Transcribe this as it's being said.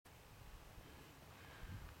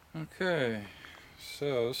Okay,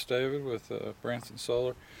 so it's David with Branson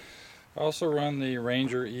Solar. I also run the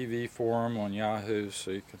Ranger EV forum on Yahoo,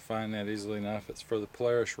 so you can find that easily enough. It's for the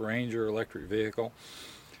Polaris Ranger electric vehicle,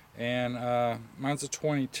 and mine's a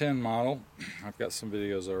 2010 model. I've got some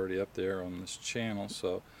videos already up there on this channel,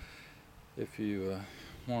 so if you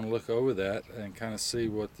want to look over that and kind of see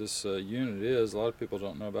what this unit is, a lot of people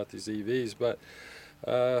don't know about these EVs, but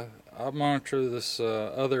I monitor this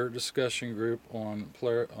other discussion group on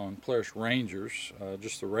Polaris Rangers,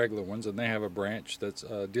 just the regular ones, and they have a branch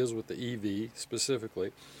that deals with the EV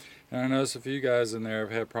specifically. And I notice a few guys in there have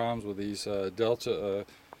had problems with these Delta,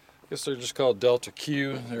 I guess they're just called Delta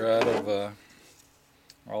Q. They're out of,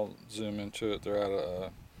 I'll zoom into it, they're out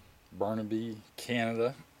of Burnaby,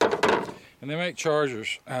 Canada. And they make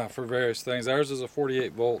chargers for various things. Ours is a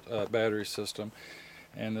 48 volt battery system,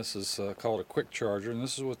 and this is called a quick charger, and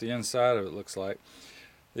this is what the inside of it looks like.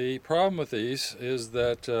 The problem with these is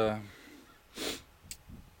that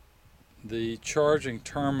the charging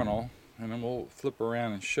terminal, and then we'll flip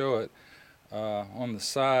around and show it, on the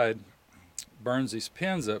side burns these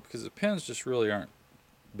pins up because the pins just really aren't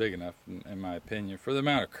big enough, in my opinion, for the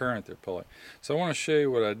amount of current they're pulling. So I want to show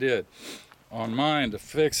you what I did on mine to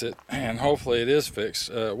fix it, and hopefully it is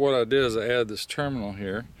fixed. What I did is I added this terminal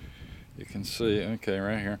here. You can see, okay,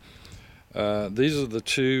 right here. These are the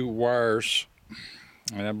two wires,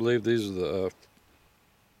 and I believe these are the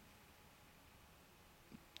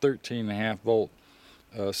 13.5 volt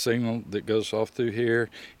signal that goes off through here,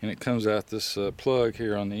 and it comes out this plug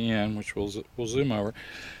here on the end, which we'll zoom over.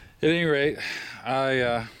 At any rate,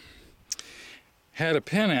 I had a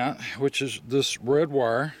pin out, which is this red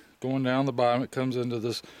wire going down the bottom. It comes into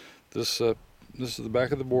this is the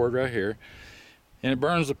back of the board right here, and it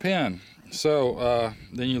burns the pin. So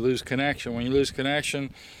then you lose connection. When you lose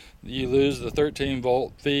connection, you lose the 13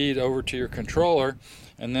 volt feed over to your controller,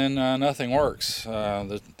 and then nothing works.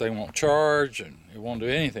 The thing won't charge, and it won't do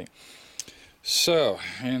anything. So,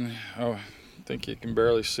 and I think you can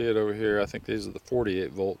barely see it over here. I think these are the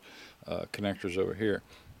 48 volt connectors over here.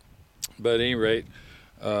 But at any rate,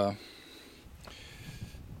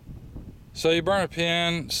 so you burn a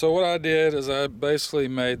pin. So what I did is I basically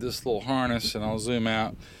made this little harness, and I'll zoom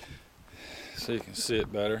out so you can see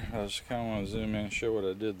it better. I just kind of want to zoom in and show what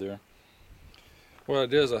I did there. What I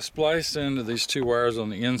did is I spliced into these two wires on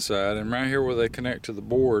the inside, and right here where they connect to the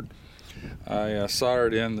board, I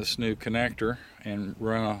soldered in this new connector and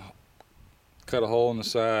cut a hole in the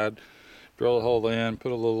side, drill a hole in,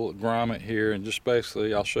 put a little grommet here, and just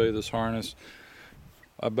basically, I'll show you this harness.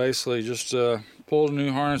 I basically just pulled a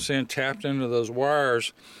new harness in, tapped into those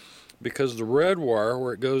wires, because the red wire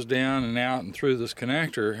where it goes down and out and through this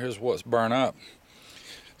connector is what's burnt up.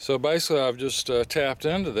 So basically I've just tapped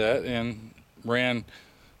into that and ran a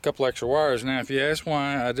couple extra wires. Now if you ask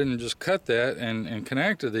why I didn't just cut that and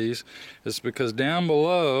connect to these, it's because down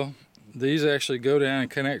below these actually go down and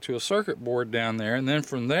connect to a circuit board down there, and then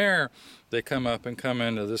from there they come up and come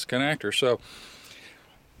into this connector. So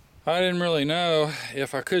I didn't really know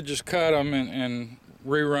if I could just cut them and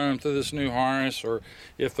rerun them through this new harness, or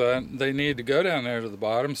if they need to go down there to the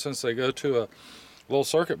bottom, since they go to a little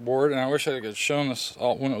circuit board. And I wish I could have shown this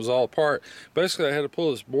when it was all apart. Basically I had to pull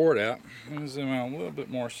this board out. Let me zoom out a little bit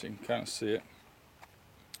more so you can kind of see it.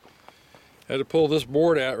 I had to pull this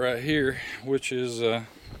board out right here, which is maybe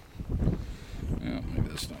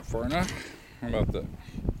that's not far enough. How about that?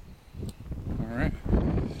 Alright,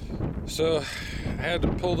 so I had to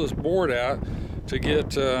pull this board out to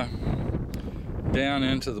get down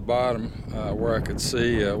into the bottom where I could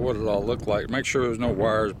see what it all looked like. Make sure there's no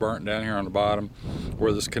wires burnt down here on the bottom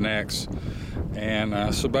where this connects.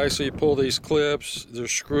 And so basically you pull these clips,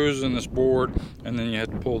 there's screws in this board, and then you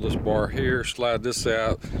have to pull this bar here, slide this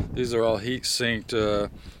out. These are all heat sinked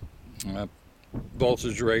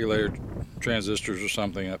voltage regulator transistors or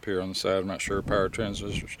something up here on the side, I'm not sure, power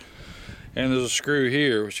transistors. And there's a screw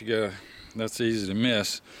here which you gotta, that's easy to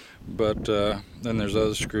miss, but then there's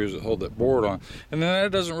other screws that hold that board on, and then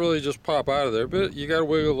that doesn't really just pop out of there, but you got to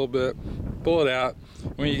wiggle a little bit, pull it out.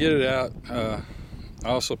 When you get it out, I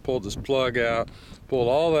also pulled this plug out, pulled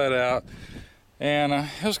all that out, and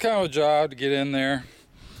it was kind of a job to get in there,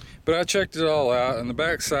 but I checked it all out. And the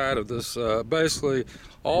back side of this, basically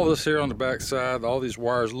all this here on the back side, all these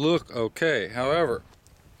wires look okay. However,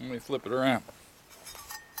 let me flip it around.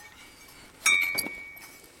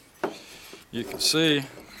 You can see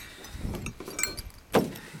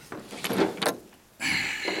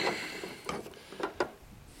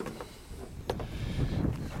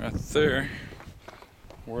right there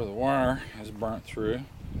where the wire is burnt through,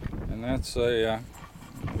 and that's a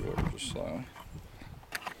just slightly.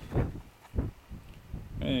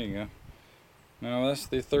 At any you go. Now that's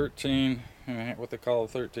the 13, what they call a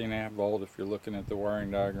 13 amp volt if you're looking at the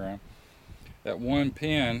wiring diagram. That one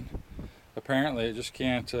pin, apparently it just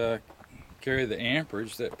can't carry the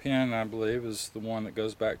amperage. That pin, I believe, is the one that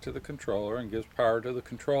goes back to the controller and gives power to the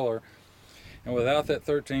controller. And without that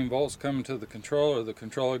 13 volts coming to the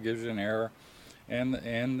controller gives you an error, and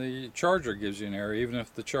the charger gives you an error, even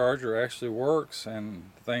if the charger actually works.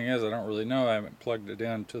 And the thing is, I don't really know. I haven't plugged it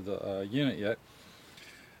into the unit yet.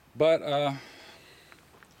 But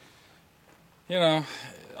you know,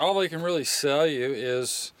 all they can really sell you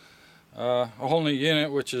is a whole new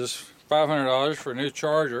unit, which is $500 for a new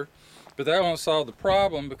charger. But that won't solve the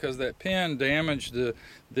problem because that pin damaged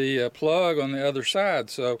the plug on the other side.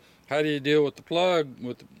 So how do you deal with the plug?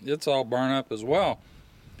 It's all burnt up as well.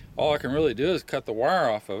 All I can really do is cut the wire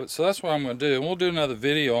off of it. So that's what I'm going to do. And we'll do another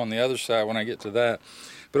video on the other side when I get to that.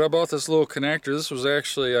 But I bought this little connector. This was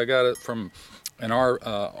actually, I got it from an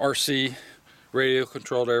RC radio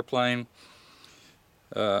controlled airplane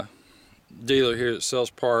dealer here that sells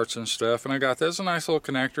parts and stuff. And I got this, a nice little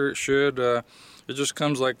connector. It should, it just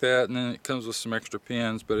comes like that, and then it comes with some extra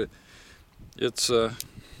pins. But it's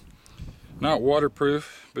not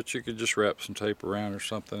waterproof, but you could just wrap some tape around or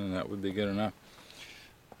something and that would be good enough.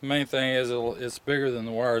 The main thing is it's bigger than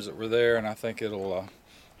the wires that were there, and I think it'll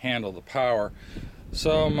handle the power.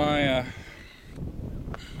 So my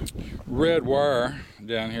red wire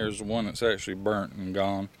down here is the one that's actually burnt and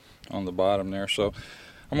gone on the bottom there. So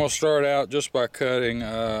I'm going to start out just by cutting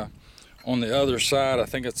on the other side. I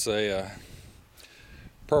think it's a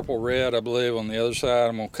purple red, I believe, on the other side.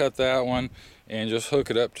 I'm going to cut that one and just hook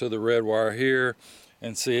it up to the red wire here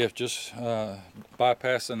and see if just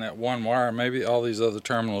bypassing that one wire, maybe all these other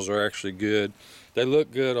terminals are actually good. They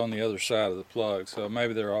look good on the other side of the plug, so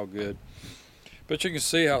maybe they're all good. But you can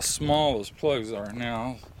see how small those plugs are.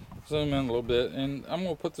 Now, I'll zoom in a little bit, and I'm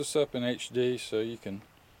going to put this up in HD so you can...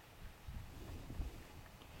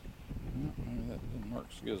 Maybe that didn't work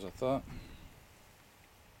as good as I thought.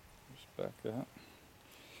 Just back up.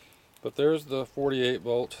 But there's the 48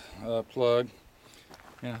 volt plug.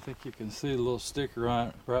 And I think you can see the little sticker on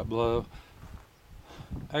it right below.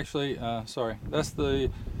 Actually, sorry, that's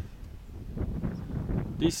the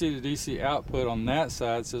DC to DC output on that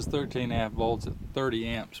side. It says 13 amp volts at 30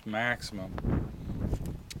 amps maximum.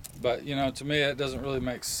 But you know, to me that doesn't really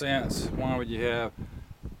make sense. Why would you have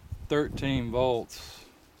 13 volts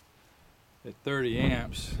at 30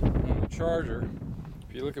 amps on the charger?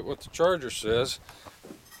 If you look at what the charger says,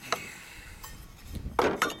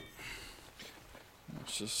 let's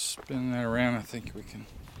just spin that around. I think we can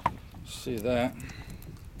see that.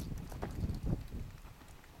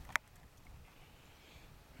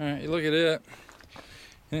 Alright, you look at it,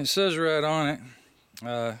 and it says right on it,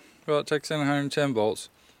 well, it takes in 110 volts.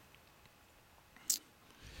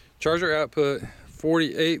 Charger output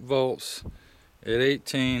 48 volts at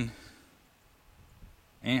 18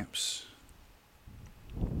 amps.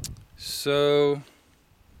 So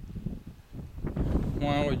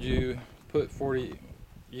why would you put 40?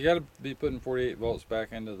 You got to be putting 48 volts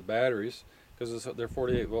back into the batteries because they're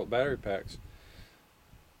 48 volt battery packs.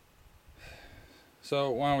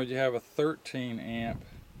 So why would you have a 13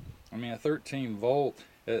 volt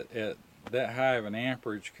at that high of an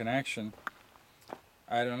amperage connection?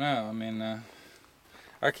 I don't know. I mean,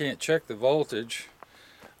 I can't check the voltage.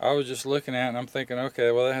 I was just looking at it and I'm thinking,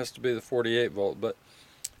 okay, well that has to be the 48 volt. But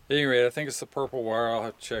at any rate, I think it's the purple wire. I'll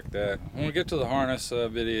have to check that. When we get to the harness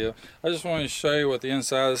video, I just wanted to show you what the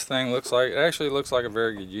inside of this thing looks like. It actually looks like a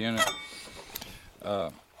very good unit.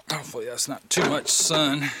 Hopefully that's not too much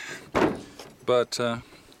sun. But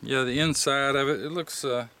yeah, the inside of it, it looks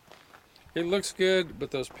good,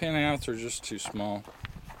 but those pinouts are just too small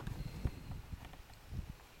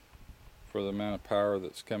for the amount of power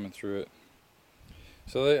that's coming through it.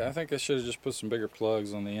 So I think I should have just put some bigger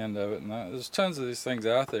plugs on the end of it. And there's tons of these things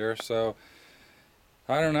out there, so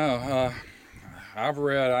I don't know. I've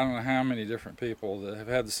read I don't know how many different people that have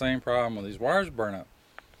had the same problem with these wires burn up.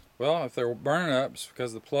 Well, if they're burning up, it's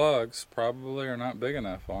because the plugs probably are not big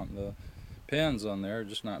enough on the pins on there,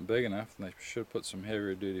 just not big enough, and they should put some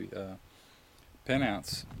heavier duty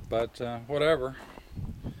pinouts. But whatever.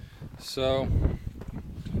 So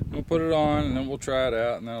we'll put it on and then we'll try it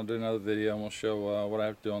out, and then I'll do another video and we'll show what I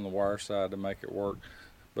have to do on the wire side to make it work.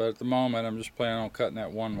 But at the moment I'm just planning on cutting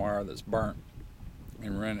that one wire that's burnt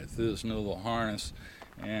and running it through this new little harness.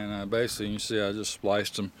 And basically you can see I just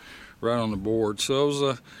spliced them right on the board. So it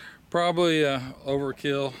was probably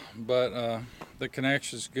overkill, but the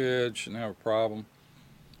connection's good, shouldn't have a problem.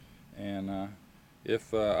 And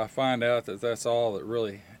if I find out that that's all that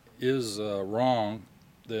really is wrong,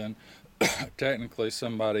 then technically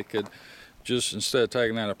somebody could just, instead of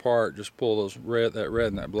taking that apart, just pull those that red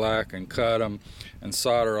and that black and cut them and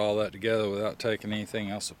solder all that together without taking anything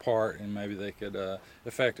else apart, and maybe they could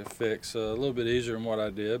effect a fix a little bit easier than what I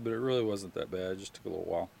did, but it really wasn't that bad. It just took a little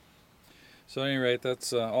while. So at any rate,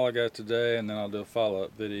 that's all I got today, and then I'll do a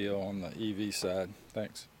follow-up video on the EV side.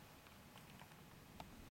 Thanks.